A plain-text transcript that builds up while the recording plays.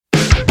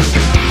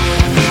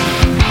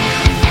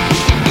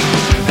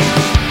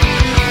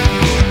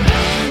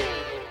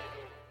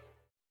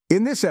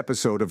In this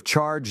episode of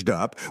Charged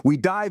Up, we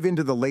dive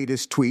into the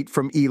latest tweet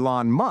from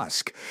Elon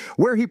Musk,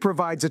 where he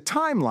provides a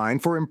timeline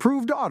for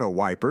improved auto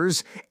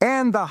wipers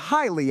and the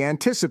highly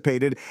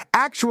anticipated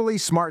Actually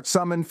Smart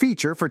Summon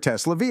feature for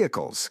Tesla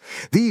vehicles.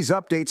 These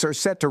updates are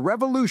set to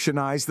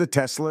revolutionize the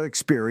Tesla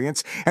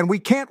experience, and we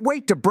can't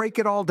wait to break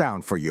it all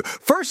down for you.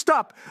 First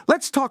up,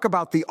 let's talk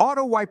about the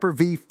Auto Wiper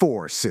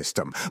V4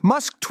 system.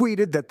 Musk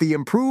tweeted that the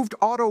improved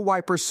Auto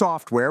Wiper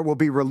software will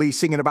be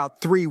releasing in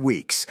about 3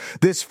 weeks.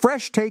 This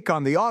fresh take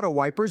on the auto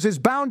wipers is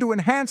bound to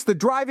enhance the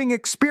driving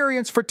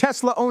experience for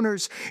Tesla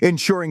owners,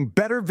 ensuring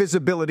better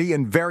visibility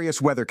in various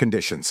weather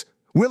conditions.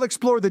 We'll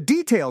explore the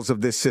details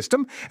of this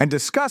system and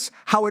discuss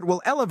how it will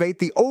elevate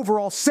the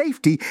overall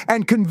safety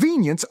and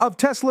convenience of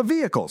Tesla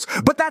vehicles.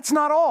 But that's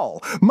not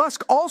all.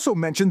 Musk also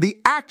mentioned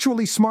the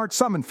Actually Smart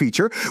Summon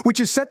feature,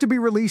 which is set to be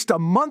released a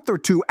month or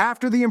two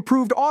after the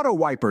improved auto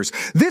wipers.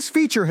 This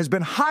feature has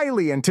been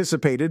highly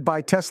anticipated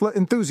by Tesla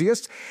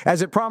enthusiasts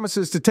as it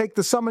promises to take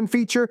the Summon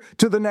feature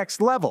to the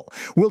next level.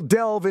 We'll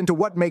delve into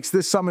what makes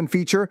this Summon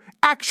feature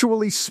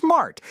actually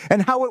smart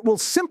and how it will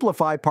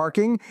simplify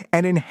parking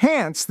and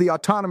enhance the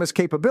autonomous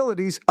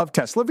capabilities of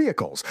Tesla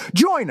vehicles.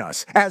 Join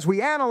us as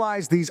we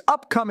analyze these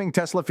upcoming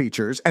Tesla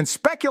features and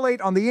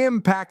speculate on the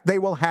impact they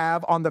will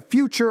have on the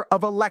future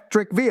of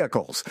electric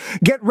vehicles.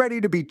 Get ready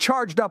to be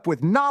charged up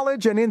with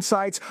knowledge and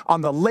insights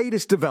on the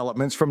latest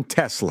developments from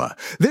Tesla.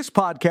 This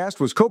podcast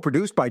was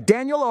co-produced by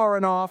Daniel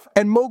Aronoff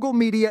and Mogul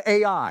Media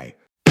AI.